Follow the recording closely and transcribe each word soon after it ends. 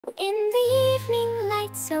In the evening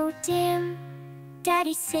light so dim,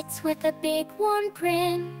 Daddy sits with a big warm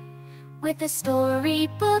grin, with a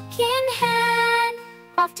storybook in hand.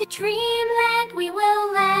 Off to dreamland we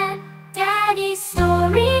will land. Daddy's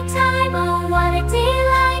story time, oh what a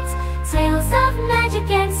delight. Tales of magic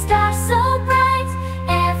and stars so bright.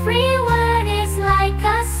 Every word is like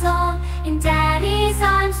a song. In Daddy's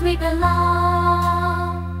arms we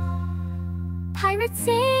belong. Pirates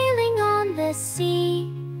sailing on the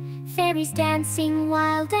sea, fairies dancing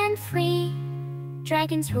wild and free,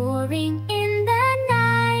 dragons roaring in the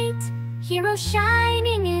night, heroes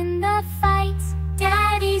shining in the fight.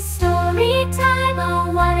 Daddy's story time,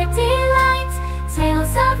 oh what a delight.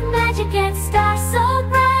 Tales of magic and stars so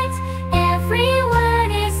bright. Every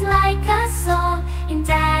word is like a song. In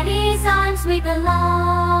Daddy's arms we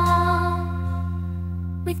belong.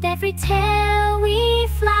 With every tale we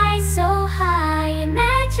fly so high,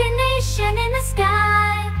 imagination in the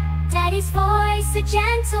sky. Daddy's voice a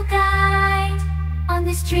gentle guide on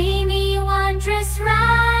this dreamy, wondrous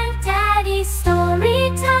ride. Daddy's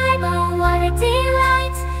story time, oh what a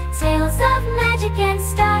delight. Tales of magic and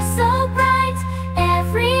stars so bright.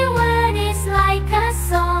 Every word is like a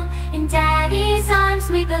song. In Daddy's arms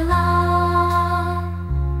we belong.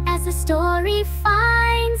 As the story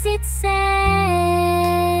finds its end,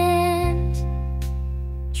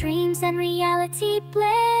 dreams and reality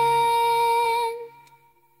blend.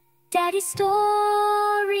 Daddy's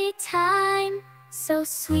story time, so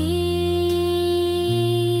sweet,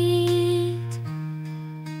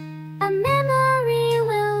 a memory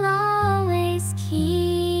we'll always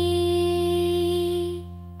keep.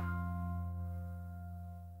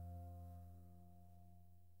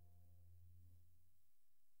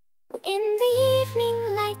 In the evening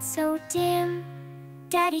light so dim,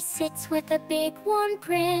 Daddy sits with a big warm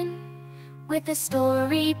grin, with a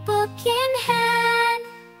storybook in hand.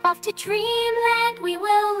 Off to dreamland we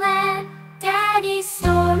will land. Daddy's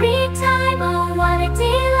story time, oh what a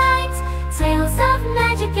delight. Tales of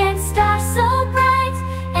magic and stars so bright.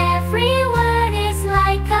 Every word is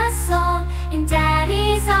like a song. In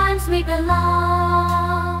Daddy's arms we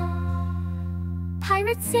belong.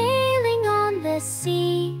 Pirates sailing on the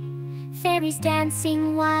sea, fairies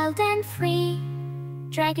dancing wild and free,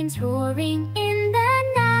 dragons roaring in the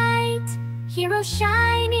night, heroes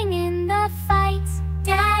shining in the fight.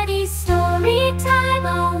 Daddy's story time,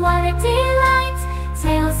 oh what a delight.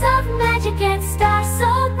 Tales of magic and stars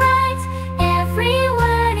so bright. Every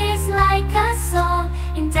word is like a song.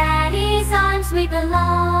 In Daddy's arms we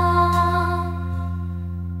belong.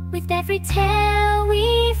 With every tale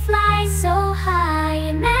we fly so high,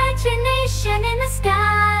 imagination in the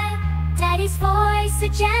sky. Daddy's voice a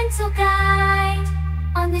gentle guide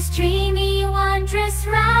on this dreamy, wondrous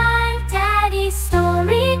ride. Daddy's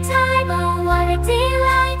story time, oh what a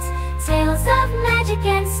delight. Tales of magic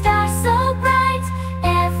and stars so bright.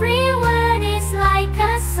 Every word is like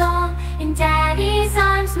a song. In Daddy's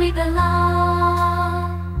arms we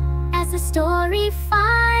belong. As the story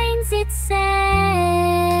finds its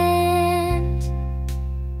end,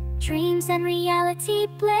 dreams and reality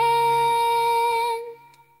blend.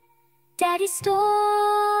 Daddy's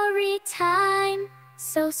story time,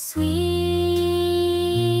 so sweet,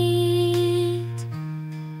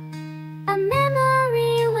 a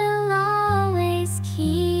memory we'll always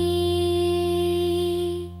keep.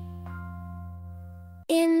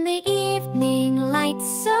 In the evening light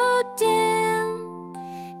so dim,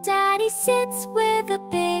 Daddy sits with a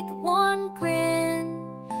big warm grin,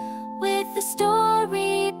 with the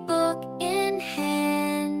storybook in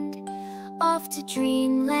hand. Off to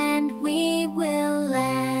dreamland we will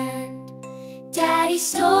land. Daddy's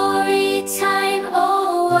story time,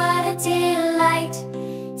 oh what a delight.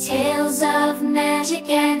 Tales of magic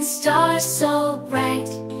and stars so bright.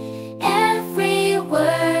 Every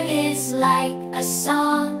word is like a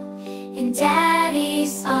song. In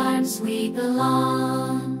Daddy's arms we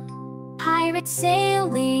belong. Pirates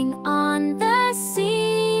sailing on the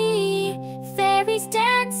sea, fairies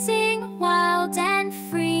dancing wild and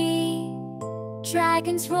free,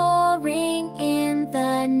 dragons roaring in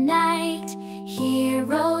the night,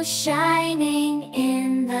 heroes shining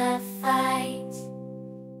in the fight.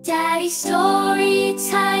 Daddy's story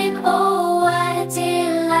time, oh what a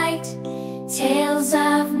delight. Tales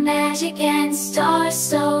of magic and stars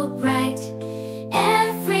so bright.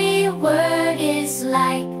 Every word is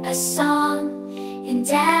like a song. In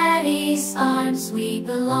Daddy's arms we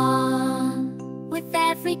belong. With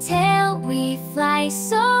every tale we fly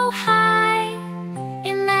so high,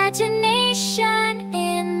 imagination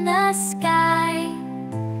in the sky.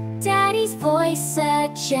 Daddy's voice a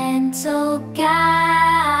gentle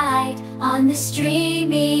guide on on this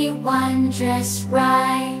dreamy, wondrous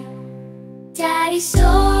ride. Daddy's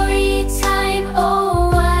story time, oh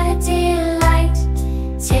what a delight.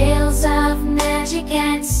 Tales of magic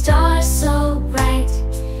and stars so bright.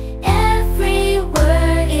 Every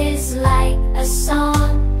word is like a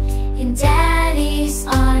song. In Daddy's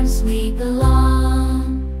arms we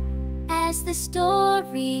belong. As the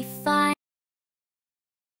story finds